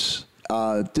he is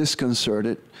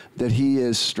disconcerted, that he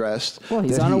is stressed? Well,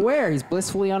 he's unaware. He's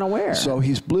blissfully unaware. So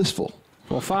he's blissful.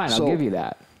 Well, fine. I'll give you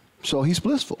that. So he's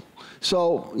blissful.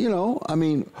 So,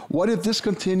 what if this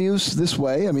continues this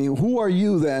way? I mean, who are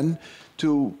you then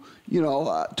to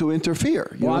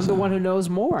interfere? Well, I'm the one who knows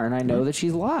more, and I know that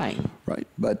she's lying. Right,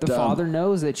 but the father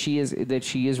knows that she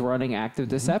is running active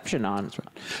deception on. That's right.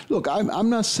 Look, I'm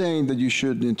not saying that you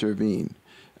shouldn't intervene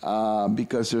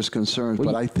because there's concerns,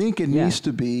 but I think it needs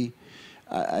to be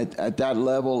at that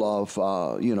level of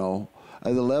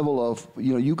at the level of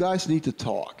you guys need to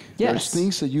talk. Yes. There's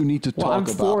things that you need to talk about.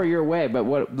 I'm for your way, but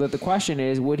the question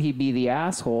is, would he be the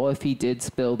asshole if he did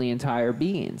spill the entire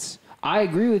beans? I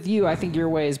agree with you. I think your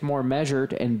way is more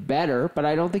measured and better, but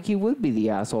I don't think he would be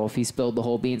the asshole if he spilled the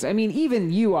whole beans. I mean,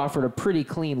 even you offered a pretty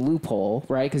clean loophole,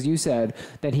 right? Because you said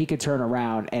that he could turn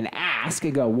around and ask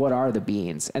and go, what are the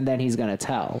beans? And then he's going to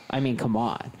tell. I mean, come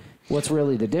on. What's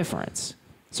really the difference?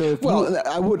 So if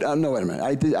I would no, wait a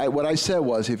minute. What I said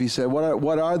was, if he said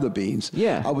what are the beans?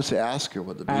 Yeah, I would say ask her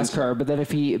what the beans. Ask her, but then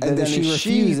if she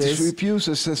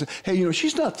refuses, says, hey,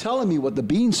 she's not telling me what the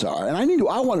beans are, and I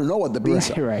want to know what the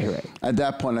beans are. Right. At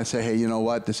that point, I say, hey, you know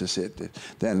what? This is it.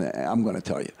 Then I'm going to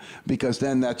tell you, because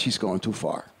then she's going too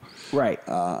far. Right.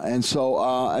 And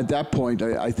so at that point,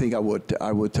 I think I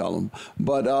would tell him.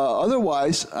 But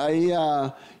otherwise,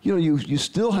 you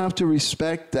still have to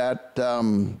respect that.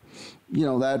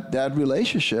 That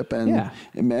relationship, and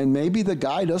maybe the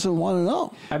guy doesn't want to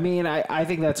know. I mean, I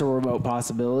think that's a remote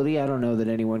possibility. I don't know that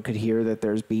anyone could hear that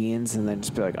there's beans and then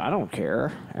just be like, I don't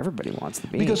care. Everybody wants the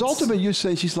beans. Because ultimately, you're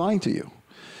saying she's lying to you.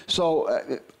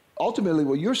 So ultimately,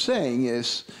 what you're saying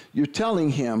is you're telling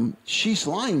him she's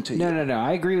lying to you. No.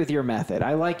 I agree with your method.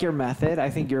 I like your method. I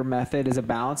think your method is a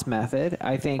balanced method.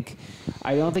 I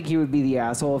don't think he would be the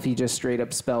asshole if he just straight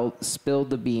up spilled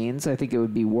the beans. I think it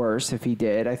would be worse if he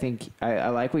did. I think I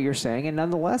like what you're saying. And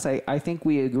nonetheless, I think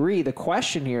we agree. The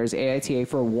question here is AITA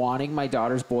for wanting my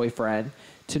daughter's boyfriend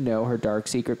to know her dark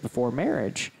secret before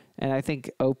marriage. And I think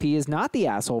OP is not the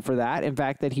asshole for that. In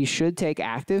fact, that he should take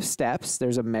active steps.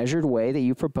 There's a measured way that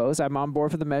you propose. I'm on board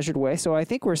for the measured way. So I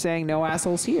think we're saying no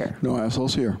assholes here. No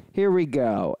assholes here. Here we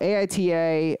go.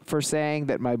 AITA for saying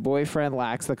that my boyfriend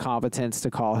lacks the competence to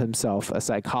call himself a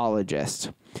psychologist.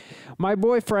 My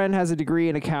boyfriend has a degree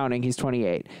in accounting. He's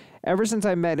 28. Ever since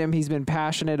I met him, he's been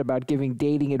passionate about giving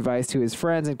dating advice to his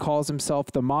friends and calls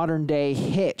himself the modern-day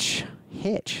Hitch.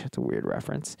 Hitch? That's a weird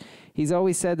reference. He's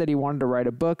always said that he wanted to write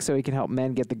a book so he can help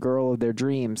men get the girl of their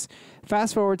dreams.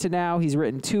 Fast forward to now, he's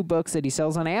written 2 books that he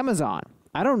sells on Amazon.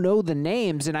 I don't know the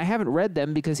names, and I haven't read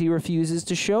them because he refuses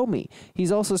to show me.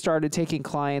 He's also started taking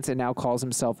clients and now calls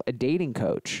himself a dating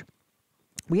coach.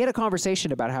 We had a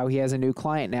conversation about how he has a new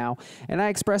client now, and I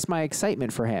expressed my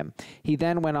excitement for him. He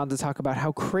then went on to talk about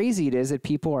how crazy it is that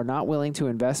people are not willing to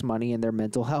invest money in their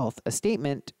mental health, a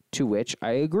statement to which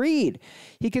I agreed.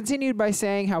 He continued by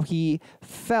saying how he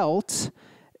felt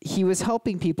he was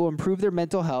helping people improve their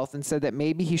mental health and said that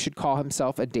maybe he should call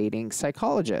himself a dating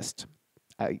psychologist.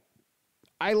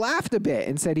 I laughed a bit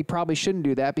and said he probably shouldn't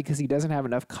do that because he doesn't have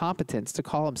enough competence to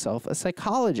call himself a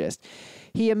psychologist.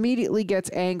 He immediately gets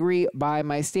angry by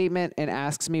my statement and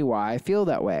asks me why I feel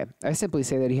that way. I simply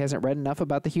say that he hasn't read enough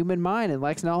about the human mind and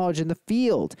lacks knowledge in the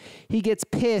field. He gets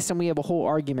pissed and we have a whole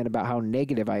argument about how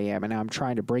negative I am and how I'm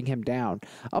trying to bring him down.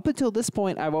 Up until this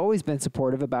point, I've always been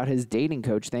supportive about his dating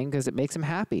coach thing because it makes him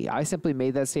happy. I simply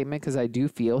made that statement because I do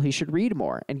feel he should read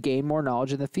more and gain more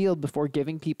knowledge in the field before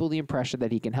giving people the impression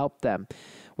that he can help them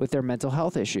with their mental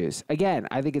health issues. Again,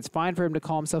 I think it's fine for him to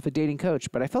call himself a dating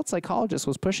coach, but I felt psychologist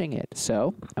was pushing it.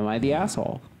 So, am I the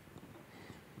asshole?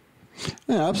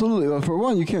 Yeah, absolutely. Well, for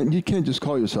one, you can't just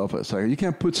call yourself a psychologist. You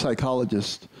can't put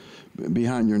psychologist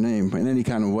behind your name in any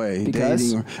kind of way.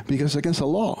 Because? Because it's against the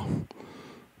law.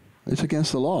 It's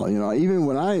against the law. You know, even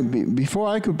when before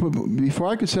I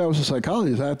could say I was a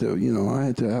psychologist, I had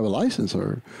to have a license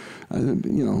or, I had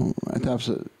to have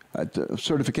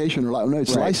certification or no,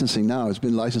 it's licensing now. It's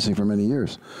been licensing for many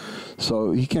years,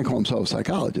 so he can't call himself a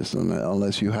psychologist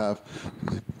unless you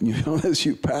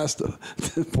pass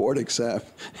the board exam.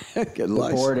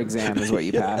 The board exam is what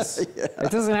you pass. Yeah.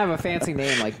 It doesn't have a fancy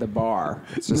name like the bar.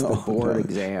 It's just the board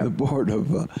exam. The board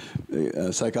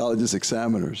of psychologist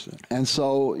examiners. And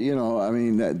so I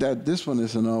mean that this one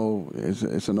is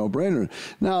it's a no-brainer.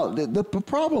 Now the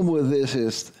problem with this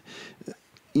is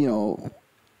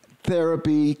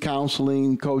therapy,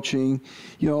 counseling, coaching,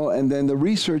 and then the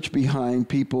research behind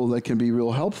people that can be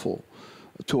real helpful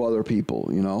to other people,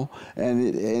 and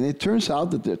it turns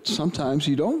out that sometimes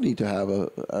you don't need to have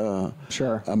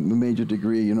a major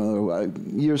degree.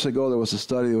 Years ago there was a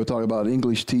study that would talk about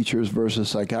English teachers versus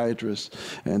psychiatrists,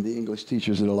 and the English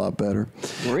teachers did a lot better.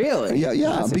 Really?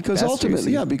 Yeah, because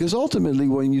ultimately,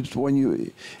 when you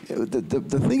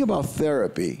the thing about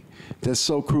therapy that's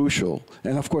so crucial,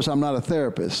 and of course I'm not a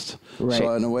therapist,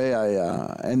 so in a way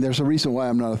and there's a reason why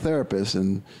I'm not a therapist,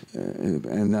 and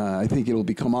I think it'll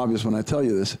become obvious when I tell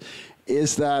you this,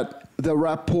 is that the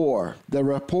rapport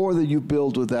that you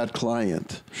build with that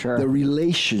client, the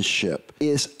relationship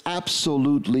is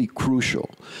absolutely crucial.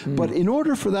 But in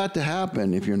order for that to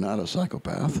happen, if you're not a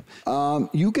psychopath,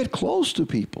 you get close to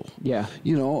people. Yeah.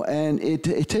 And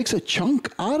it takes a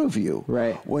chunk out of you.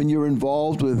 Right. When you're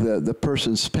involved with the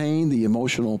person's pain, the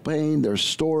emotional pain, their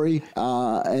story,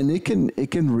 and it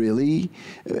can really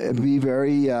be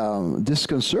very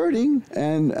disconcerting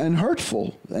and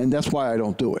hurtful. And that's why I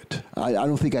don't do it. I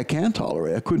don't think I can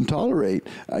tolerate. I couldn't tolerate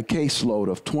a caseload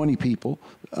of 20 people,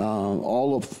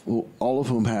 all of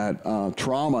whom had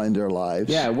trauma in their lives.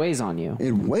 Yeah, it weighs on you.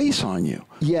 It weighs on you.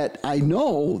 Yet I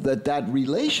know that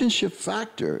relationship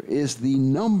factor is the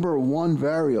number one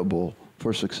variable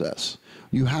for success.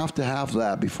 You have to have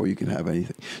that before you can have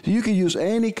anything. So you can use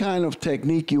any kind of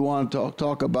technique you want to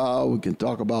talk about. We can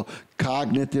talk about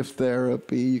cognitive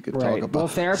therapy. You can talk about... Well,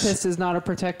 therapist is not a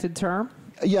protected term?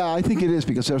 Yeah, I think it is,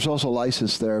 because there's also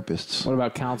licensed therapists. What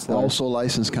about counselors? Also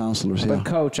licensed counselors, But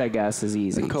coach, I guess, is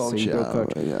easy. Coach, so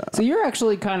So you're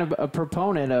actually kind of a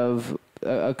proponent of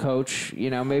a coach.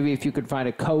 Maybe if you could find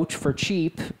a coach for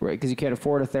cheap, right, because you can't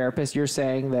afford a therapist, you're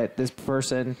saying that this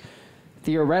person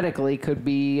theoretically could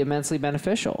be immensely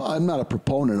beneficial. Well, I'm not a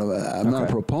proponent of it. I'm not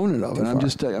a proponent of it. I'm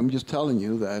just telling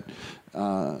you that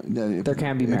there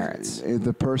can be merits. If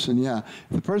the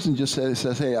person just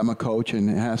says, hey, I'm a coach, and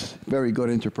has very good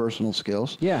interpersonal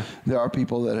skills. Yeah. There are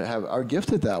people that are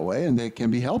gifted that way, and they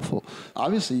can be helpful.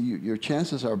 Obviously, your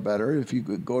chances are better if you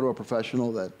go to a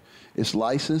professional that is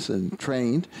licensed and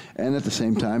trained, and at the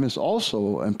same time is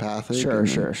also empathic. Sure.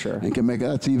 And can make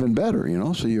that's even better,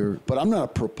 So but I'm not a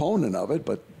proponent of it,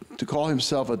 but to call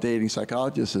himself a dating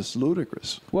psychologist is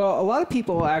ludicrous. Well, a lot of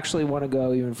people actually want to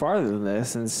go even farther than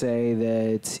this and say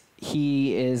that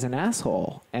he is an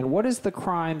asshole. And what is the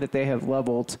crime that they have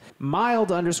leveled?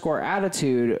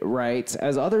 Mild_attitude writes,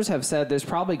 as others have said, there's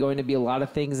probably going to be a lot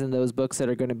of things in those books that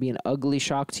are going to be an ugly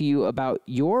shock to you about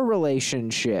your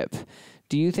relationship.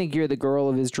 Do you think you're the girl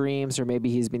of his dreams, or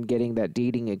maybe he's been getting that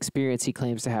dating experience he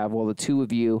claims to have while the two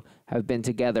of you have been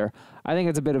together? I think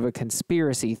it's a bit of a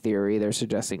conspiracy theory. They're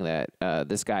suggesting that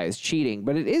this guy is cheating,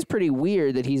 but it is pretty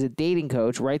weird that he's a dating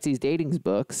coach, writes these dating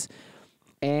books,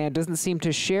 and doesn't seem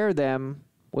to share them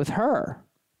with her.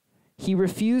 He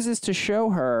refuses to show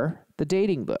her the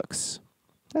dating books.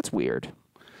 That's weird.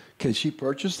 Can she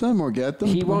purchase them or get them?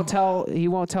 He won't tell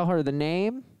her the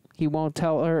name. He won't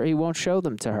show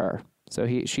them to her. So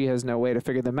she has no way to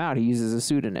figure them out. He uses a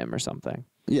pseudonym or something.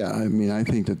 Yeah, I mean, I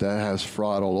think that has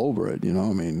fraud all over it.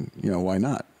 Why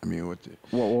not? I mean,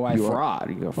 why fraud?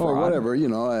 You go fraud. Or whatever.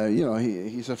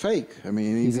 He's a fake. I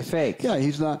mean, he's a fake. Yeah,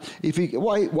 he's not.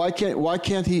 Why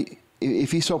can't he?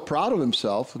 If he's so proud of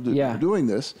himself doing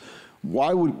this,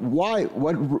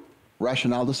 What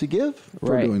rationale does he give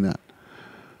for Right. doing that?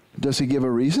 Does he give a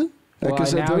reason? Well,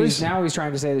 Because now he's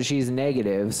trying to say that she's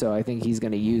negative, so I think he's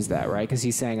going to use that, right? Because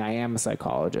he's saying, I am a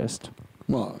psychologist.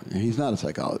 Well, he's not a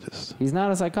psychologist. He's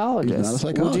not a psychologist. He's not a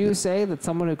psychologist. Would you say that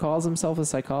someone who calls himself a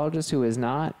psychologist who is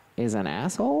not is an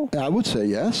asshole? I would say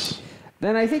yes.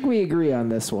 Then I think we agree on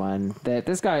this one, that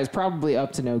this guy is probably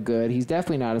up to no good. He's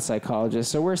definitely not a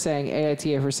psychologist. So we're saying,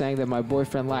 AITA, if we're saying that my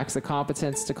boyfriend lacks the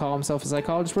competence to call himself a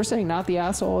psychologist, we're saying not the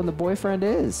asshole and the boyfriend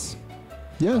is.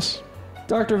 Yes.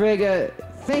 Dr. Vega,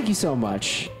 thank you so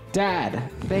much. Dad,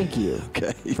 thank you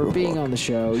for being on the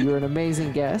show. You're an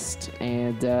amazing guest,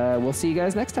 and we'll see you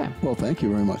guys next time. Well, thank you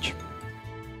very much.